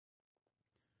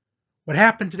What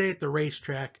happened today at the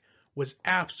racetrack was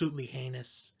absolutely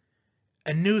heinous.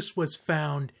 A noose was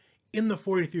found in the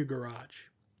 43 garage.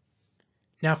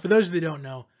 Now, for those that don't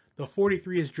know, the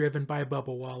 43 is driven by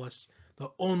Bubba Wallace, the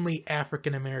only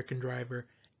African American driver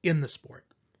in the sport.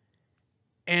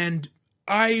 And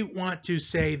I want to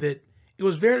say that it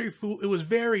was very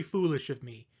foolish of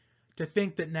me to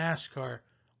think that NASCAR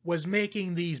was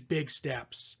making these big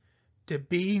steps to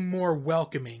being more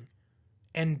welcoming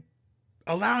and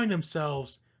allowing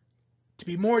themselves to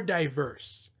be more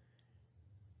diverse,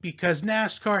 because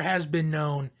NASCAR has been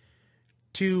known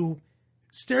to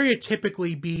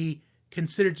stereotypically be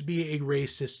considered to be a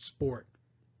racist sport.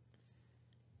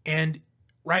 And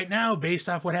right now, based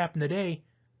off what happened today,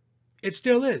 it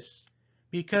still is,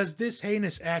 because this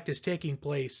heinous act is taking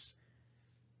place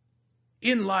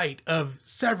in light of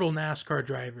several NASCAR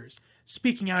drivers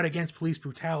speaking out against police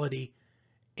brutality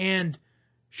and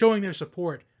showing their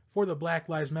support for the Black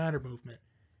Lives Matter movement,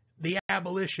 the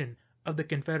abolition of the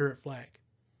Confederate flag.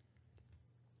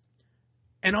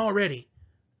 And already,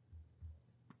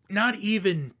 not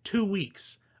even 2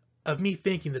 weeks of me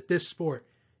thinking that this sport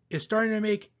is starting to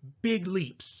make big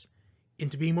leaps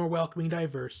into being more welcoming,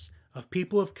 diverse, of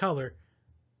people of color,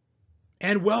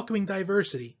 and welcoming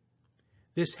diversity,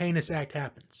 this heinous act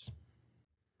happens.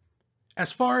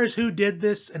 As far as who did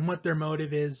this and what their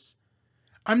motive is,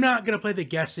 I'm not going to play the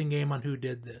guessing game on who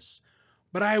did this,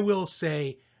 but I will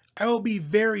say I will be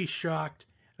very shocked,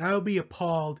 and I will be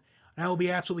appalled, and I will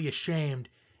be absolutely ashamed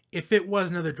if it was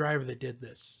another driver that did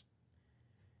this.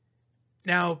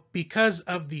 Now, because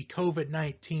of the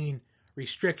COVID-19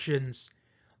 restrictions,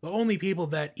 the only people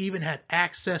that even had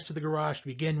access to the garage to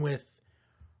begin with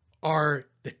are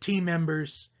the team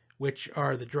members, which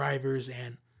are the drivers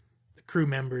and the crew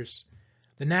members,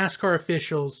 the NASCAR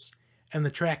officials, and the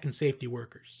track and safety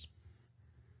workers.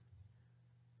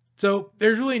 So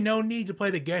there's really no need to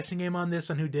play the guessing game on this,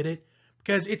 on who did it,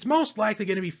 because it's most likely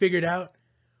going to be figured out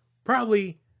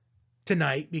probably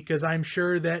tonight, because I'm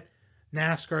sure that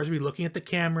NASCAR is going to be looking at the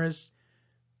cameras,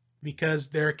 because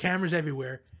there are cameras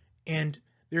everywhere, and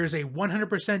there is a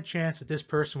 100% chance that this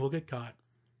person will get caught,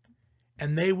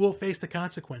 and they will face the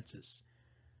consequences.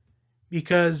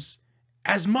 Because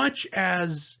as much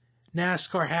as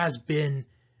NASCAR has been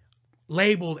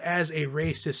labeled as a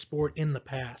racist sport in the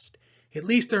past, at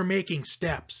least they're making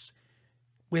steps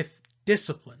with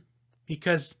discipline,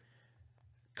 because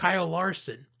Kyle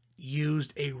Larson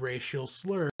used a racial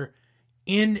slur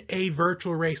in a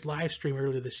virtual race live stream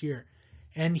earlier this year,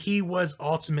 and he was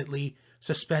ultimately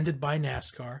suspended by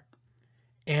NASCAR,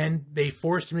 and they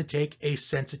forced him to take a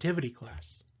sensitivity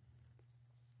class.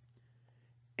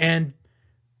 And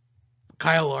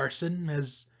Kyle Larson,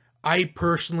 as I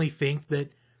personally think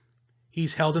that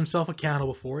he's held himself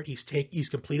accountable for it. He's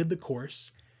completed the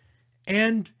course,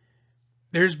 and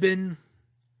there's been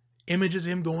images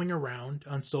of him going around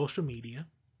on social media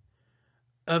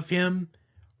of him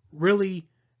really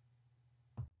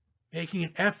making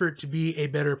an effort to be a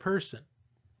better person.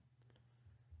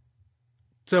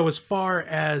 So as far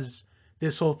as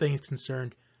this whole thing is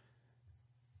concerned,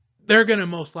 they're going to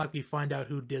most likely find out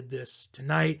who did this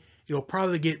tonight. It'll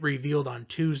probably get revealed on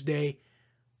Tuesday.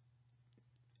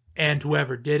 And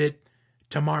whoever did it,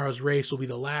 tomorrow's race will be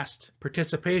the last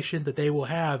participation that they will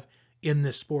have in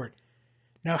this sport.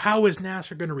 Now, how is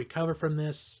NASCAR going to recover from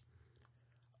this?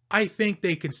 I think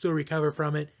they can still recover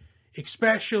from it,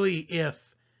 especially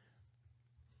if,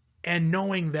 and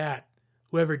knowing that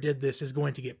whoever did this is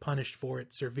going to get punished for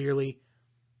it severely.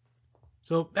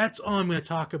 So that's all I'm going to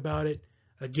talk about it.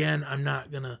 Again, I'm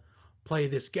not going to play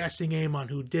this guessing game on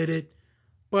who did it,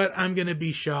 but I'm going to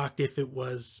be shocked if it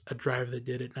was a driver that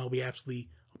did it, and I'll be absolutely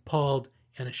appalled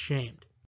and ashamed.